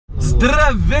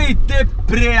Здравейте,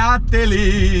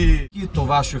 приятели! И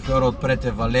това шофьор отпред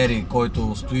е Валерий,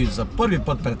 който стои за първи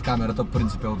път пред камерата, в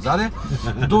принцип е отзаде.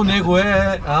 До него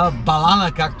е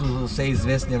Балана, както се е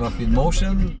известния в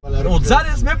InMotion.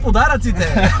 Отзаде сме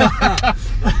подаръците!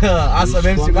 Аз съм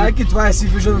MC Майки, това е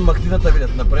C-Fusion, махни да те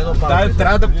видят. Напредно пара.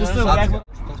 Трябва да пуснем.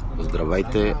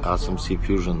 Здравейте, аз съм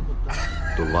C-Fusion.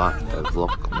 Това е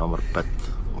влог номер 5.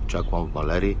 Очаквам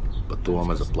Валерий,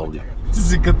 пътуваме за Пловдив. Ти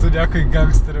си като някой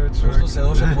гангстер, бе, човек. Просто се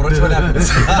ще поръчва някой.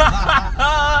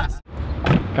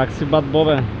 Как си, бат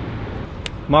Бобе?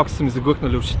 Малко са ми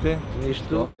заглъхнали ушите.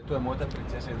 Нищо. Ето е моята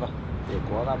принцеса идва.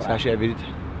 Сега ще я видите.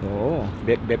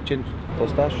 Бебче, какво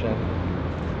ставаш?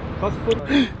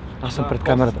 Аз съм пред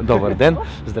камерата. Добър ден,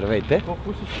 здравейте.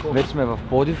 Вече сме в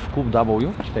Пловдив, в клуб W.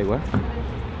 Ще го е.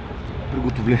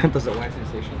 Приготовленията за Live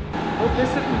Sensation. От 10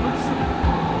 минути съм.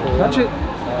 Значи,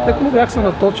 так му бях се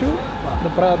наточил да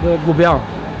правя да глобявам.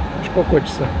 Виж колко е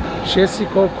часа? 6 и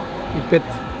колко? И 5.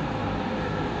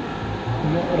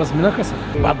 Но разминаха се.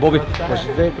 Бат Боби, кажи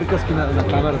две приказки на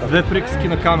камерата. Две приказки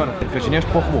на камерата. Кажи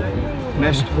нещо по-хубаво.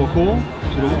 Нещо по-хубаво?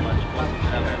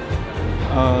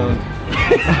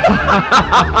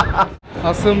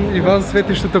 Аз съм Иван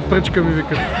Светещата пръчка, ми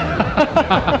викат.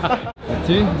 А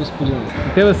ти, господин?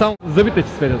 Тебе само зъбите ти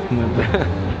светят в момента.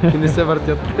 И не се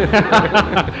въртят.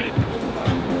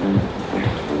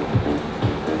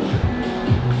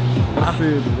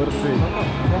 Добър си.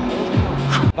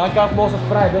 Това как може да се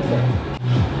справи без това?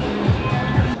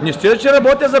 Не стига, че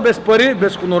работя за без пари,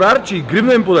 без хонорар, че и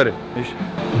гривна им подари. Виж.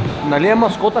 Нали е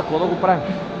маскота, какво да го правим?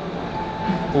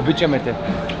 Обичаме те.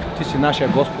 Ти си нашия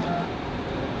Господ.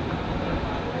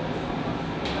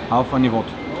 Алфа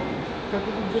нивото.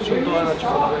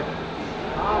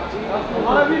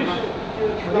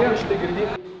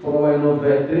 Проба 1, 2,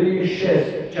 3,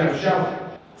 6. Чаршав.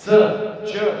 Ц.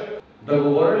 Ч. Да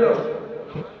говоря ли още?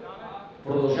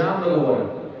 Продължавам да говоря.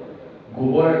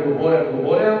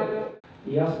 Говоря.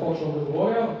 И аз почвам да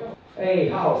говоря.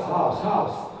 Ей, хаус.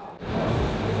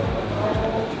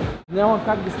 Няма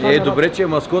как да стане. Добре, че е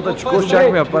маскота, че какво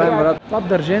щяхме я правим, брат? Това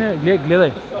държение,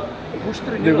 гледай.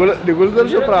 Не го ли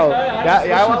държа право?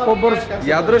 Я има по-бързо.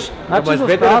 Ядръж, значи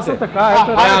застава се така,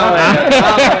 ето.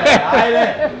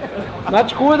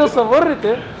 Значи хубаво е да се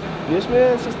върнете. Ние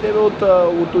сме с тебе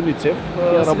от УНИЦЕФ,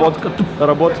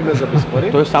 работиме за без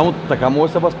пари. Той само така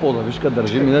може да се възползва, виж като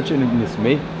държим, иначе не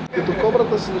смей. Като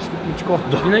кобрата си нещо ключко.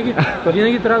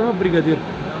 Винаги трябва да има бригадир.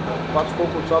 Пак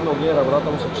колко отслабна огнера,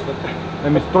 брата му се четат.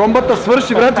 Еми стромбата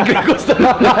свърши, брат, и какво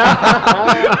става?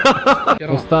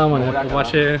 Остава някакво,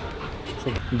 обаче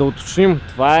да уточним,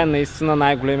 това е наистина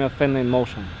най-големия фен на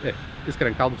InMotion.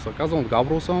 Искрен Калдов съм казвам, от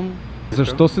Габрово съм.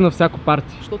 Защо си на всяко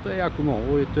парти? Защото е яко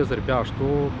много и то е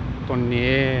заребяващо, то не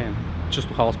е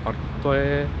чисто хаус парти, то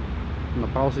е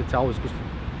направо си цяло изкуство.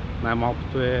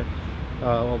 Най-малкото е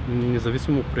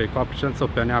независимо при каква причина се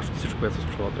опияняваш от всичко, което се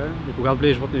случва вътре. И когато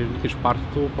влезеш вътре в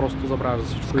партито, просто забравяш за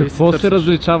всичко. Какво се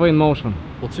различава InMotion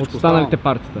от останалите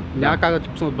партита? Няма как да ти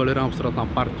пуснат балерина в средата на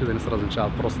партито и да не се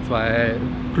различават. Просто това е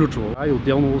ключово. И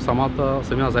отделно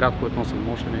самия заряд, който носи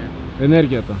InMotion е...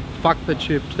 енергията. Факта,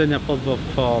 че последния път в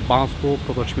Банско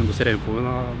продължихме до 7:30,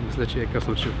 мисля, че е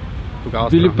късно, че тогава...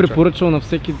 Би ли препоръчал на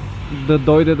всеки да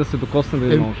дойде да се докосне до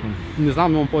InMotion? Не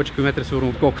знам, имам повече километри сигурно,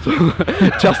 отколкото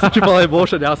част от екипа на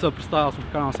InMotion, няма да се представя, аз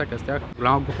покана на всяка с тях.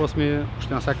 Голяма група сме,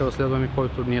 ще на всяка да следваме,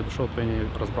 който ни е дошъл, той ни е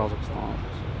разбрал за останалото.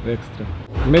 Екстра.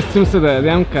 Местим се да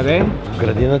ядем къде? В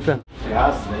градината.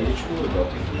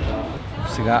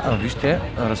 Сега вижте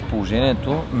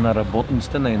разположението на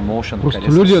работниците на InMotion.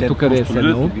 Простолюдието къде е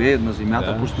седнало. Гледат на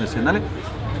земята, пусть сме седнали.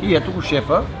 И ето го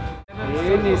шефа.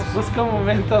 Не изпускам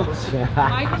момента.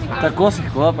 Тако си,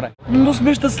 какво да прави? Но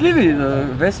сме щастливи,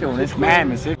 весело, не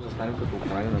смееме се.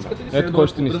 Ето кой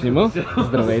ще ни снима.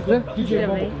 Здравейте.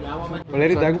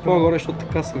 Валери, дай го по-горе, защото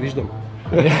така се виждам.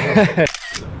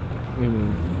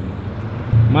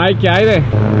 Майки, айде!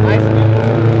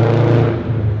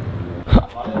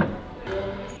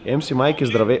 MC Майки,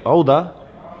 здравей. О, да.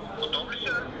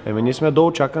 Еми, ние сме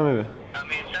долу, чакаме, бе.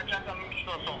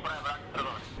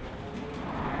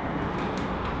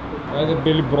 Айде,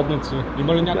 бели бродници.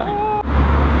 Има ли някой?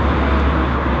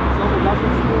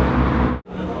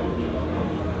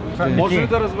 Може ли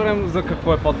да разберем за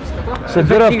какво е подписката?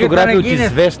 Събира автографи от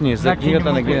известни, за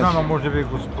книгата на Гинес. Може би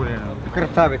господин.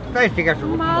 Красавец. Дай сега ще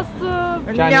го...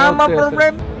 Няма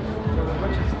проблем.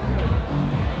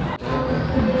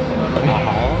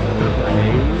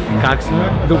 Как сме?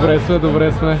 Добре сме.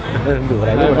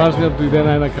 Добре. Най-важният дойде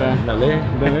най-накрая. Нали?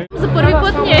 За първи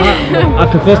път ни е.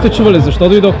 А какво сте чували? Защо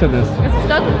дойдохте днес?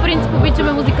 Защото по принцип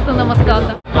обичаме музиката на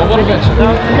Маскота. Добър вечер.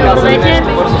 Добър вечер.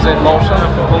 Бързо за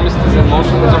InMotion. Какво мислите за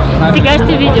InMotion? Сега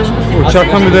ще видим.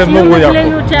 Очакваме да е много яко.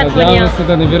 Надяваме се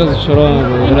да не ви разочароваме.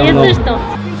 Благодаря Ние много. също.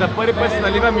 За първи път се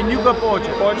наливам и никога повече.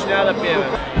 Повече няма да пием.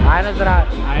 Айде, здраве.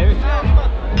 Айде.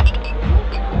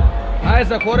 Айде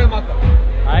за хоре, мака.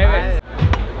 Айде.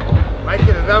 Майки,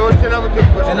 да дам още една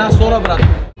бутилка. Една сода, брат.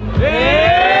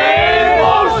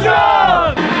 InMotion!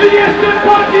 Вие сте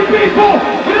парти people!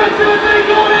 Кръчете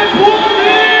горе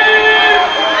Пловдив!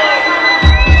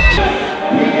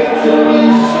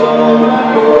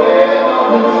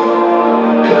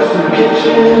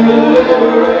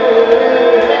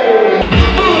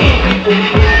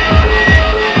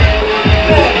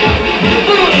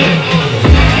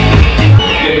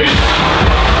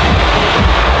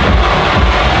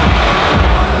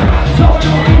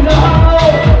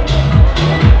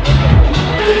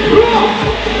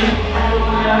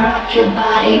 Your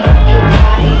body,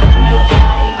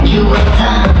 you were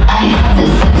done. I have the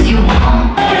sex you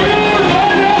want.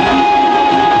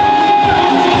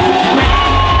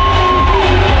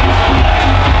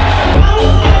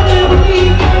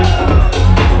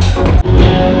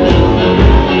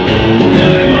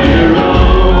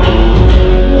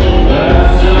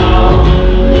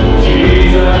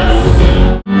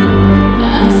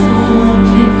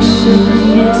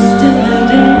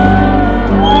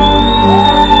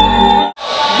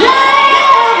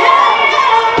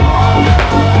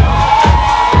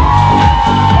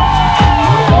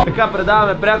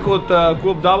 Предаваме пряко от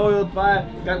клуб W. Това е,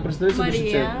 как представи се душице?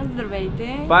 Мария,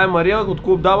 здравейте. Това е Мария от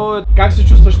клуб W. Как се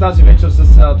чувстваш тази вечер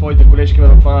с твоите колежки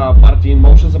на това парти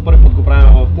InMotion? За първи път го правим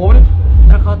в Пловдив.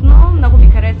 Страхотно, много ми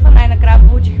харесва. Най-накрая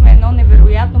получихме едно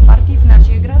невероятно парти в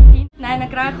нашия град и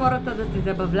най-накрая хората да се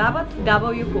забавляват в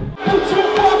W Club.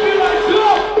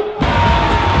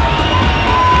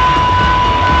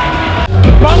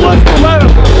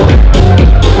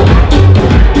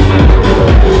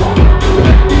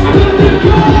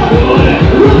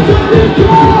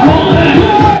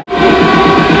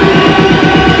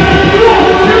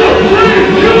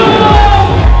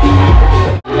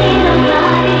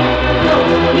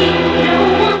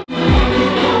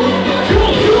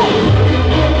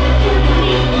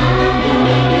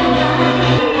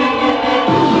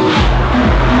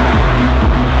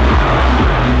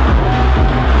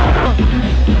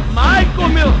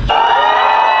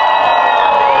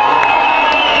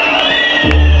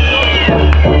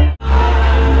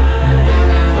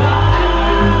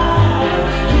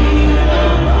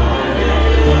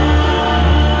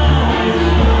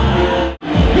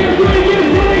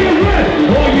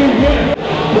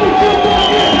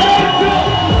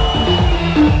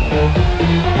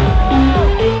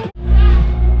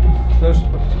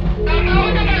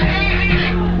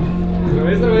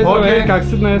 Окей, как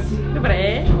си днес?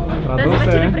 Добре. Радвам Тази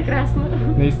вечер е се. прекрасна.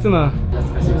 Наистина.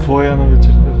 Какво е на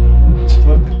вечерта?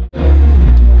 Четвъртък.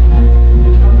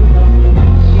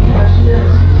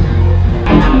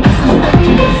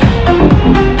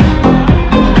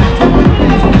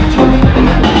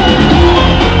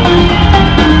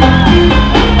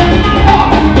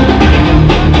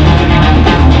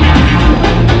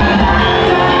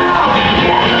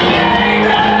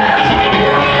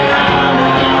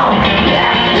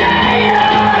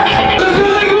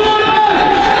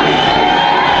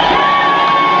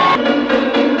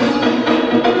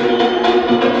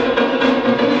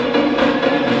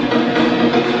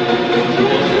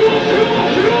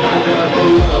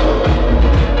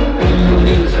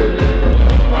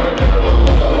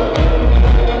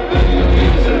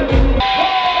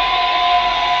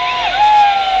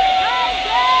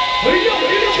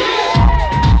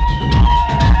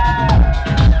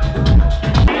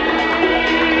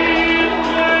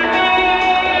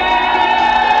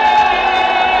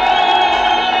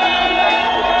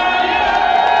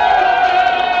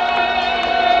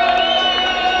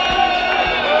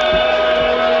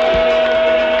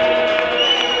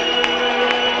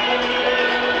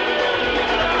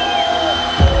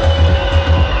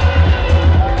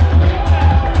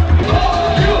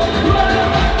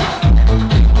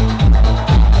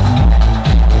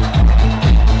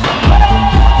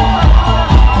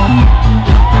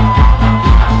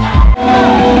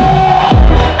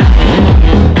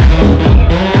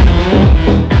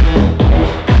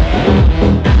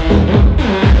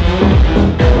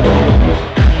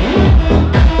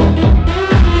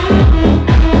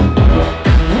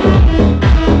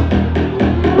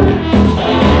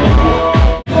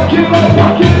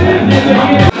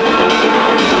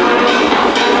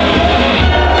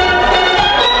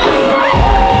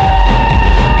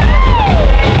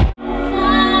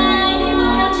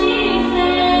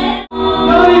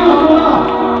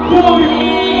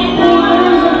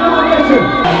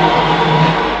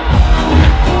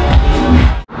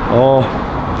 О,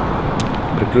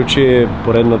 приключи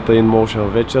поредната InMotion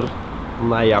вечер.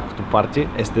 Най-якото парти.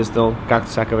 Естествено, както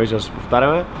всяка вечер се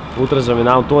повтаряме. Утре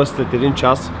заминавам, т.е. след един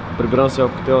час. Прибирам се в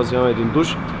хотела, вземам един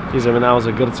душ и заминавам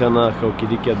за Гърция на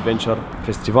Халкидики Adventure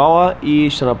фестивала и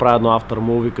ще направя едно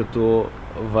aftermovie като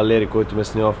Валери, който ме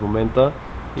снима в момента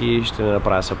и ще ме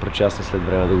направя съпричастен след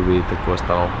време да го видите какво е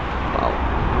станало.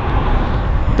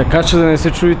 Така че да не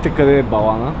се чудите къде е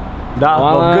Балана. Да,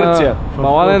 в Гърция.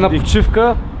 Балана е на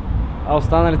почивка, а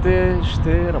останалите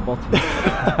ще работят.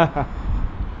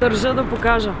 Държа да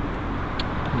покажа.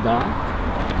 Да.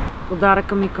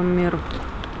 Подаръка ми към Миро.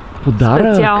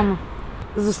 Подарък? Специално.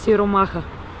 За Сиромаха.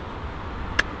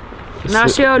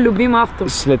 Нашия любим автор.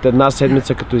 След една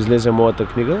седмица, като излезе моята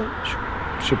книга,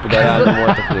 ще подаря на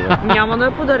моята книга. Няма да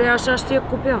я подаряш, аз ще я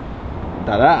купя.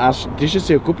 Да, ти ще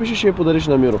си я купиш и ще я подариш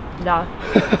на Миро. Да.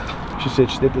 Ще се я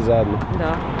четете заедно.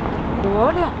 Да.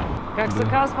 Говоря. Как се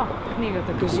казва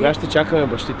книгата? Кажи. Кога ще чакаме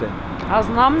бащите? Аз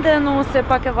знам да е, но все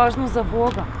пак е важно за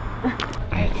влога.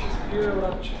 Спира,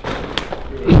 братче.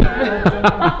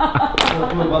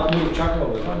 Бат ми очаква,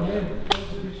 бе.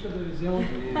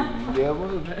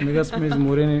 Мега сме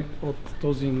изморени от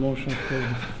този InMotion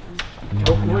Plovdiv.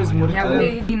 Толкова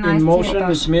изморителен InMotion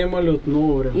не сме имали от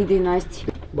много време. 11.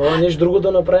 Бала, нещо друго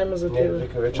да направим за теб? Не,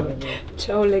 века вечер.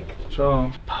 Чао, лек. Чао.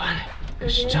 Балане,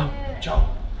 кажи чао. Чао.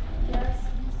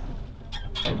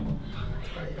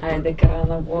 Айде, края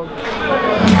на влога.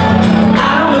 I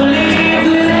believe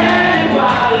that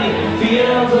anybody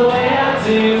feels the way I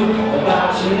do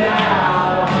about you now.